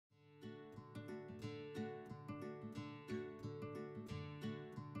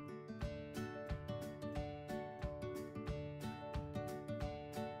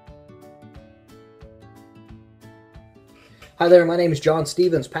Hi there, my name is John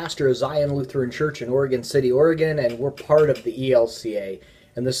Stevens, pastor of Zion Lutheran Church in Oregon City, Oregon, and we're part of the ELCA.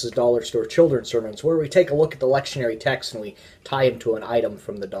 And this is Dollar Store Children's Sermons, where we take a look at the lectionary text and we tie them to an item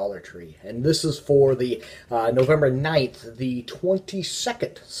from the Dollar Tree. And this is for the November 9th, the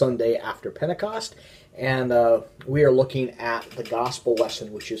 22nd Sunday after Pentecost. And we are looking at the gospel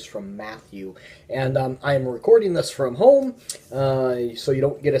lesson, which is from Matthew. And I am recording this from home, so you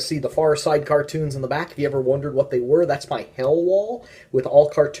don't get to see the Far Side cartoons in the back. If you ever wondered what they were, that's my hell wall with all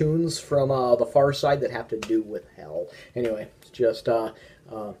cartoons from the Far Side that have to do with hell. Anyway, it's just, I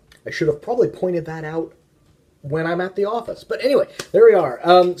should have probably pointed that out when I'm at the office. But anyway, there we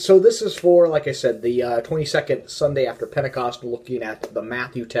are. So this is for, like I said, the 22nd Sunday after Pentecost, looking at the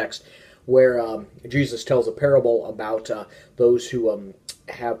Matthew text, where Jesus tells a parable about those who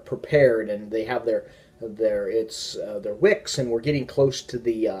have prepared, and they have their wicks, and we're getting close to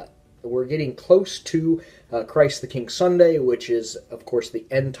Christ the King Sunday, which is of course the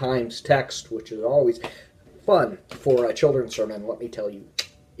end times text, which is always fun for a children's sermon. Let me tell you.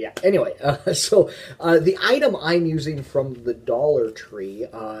 Yeah. Anyway, so the item I'm using from the Dollar Tree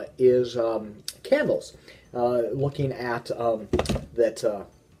is candles. Looking at that.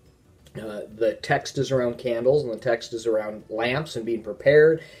 The text is around candles, and the text is around lamps and being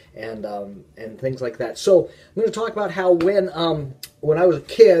prepared, and things like that. So I'm going to talk about how when I was a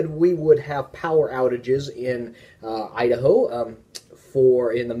kid, we would have power outages in Idaho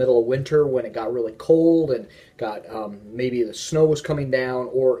for in the middle of winter when it got really cold and got maybe the snow was coming down,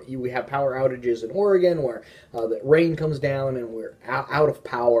 or we have power outages in Oregon where the rain comes down and we're out of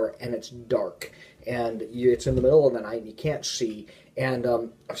power and it's dark. And it's in the middle of the night and you can't see. And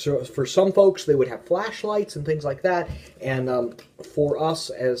so for some folks, they would have flashlights and things like that. And for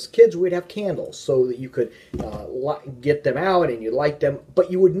us as kids, we'd have candles so that you could get them out and you light them. But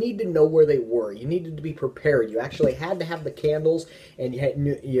you would need to know where they were. You needed to be prepared. You actually had to have the candles, and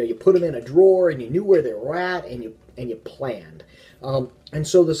you put them in a drawer, and you knew where they were at, and you planned. And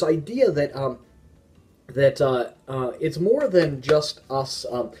so this idea that it's more than just us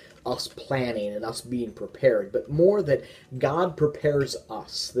planning and us being prepared, but more that God prepares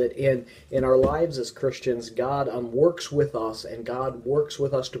us, that in our lives as Christians, God works with us, and God works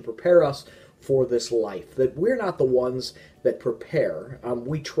with us to prepare us for this life, that we're not the ones that prepare.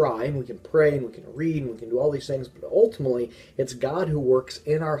 We try, and we can pray, and we can read, and we can do all these things, but ultimately, it's God who works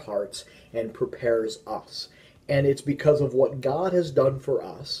in our hearts and prepares us. And it's because of what God has done for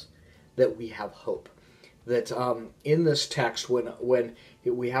us that we have hope. That in this text, when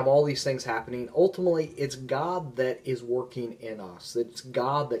we have all these things happening, ultimately it's God that is working in us. It's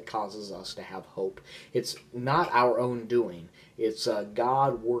God that causes us to have hope. It's not our own doing. It's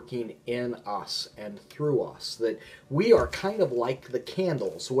God working in us and through us. That we are kind of like the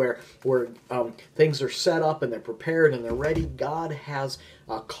candles, where things are set up and they're prepared and they're ready. God has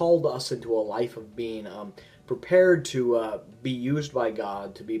called us into a life of being prepared to be used by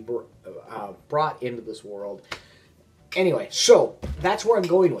God, to be brought into this world. Anyway, so that's where I'm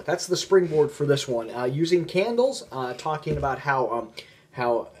going with. That's the springboard for this one. Using candles, talking about how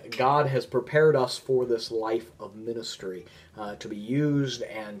God has prepared us for this life of ministry, to be used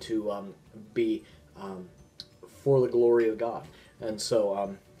and to be for the glory of God. And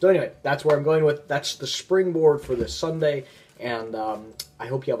so anyway, that's where I'm going with. That's the springboard for this Sunday. And I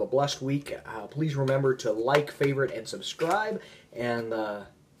hope you have a blessed week. Please remember to like, favorite, and subscribe. And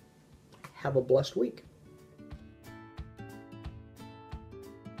have a blessed week.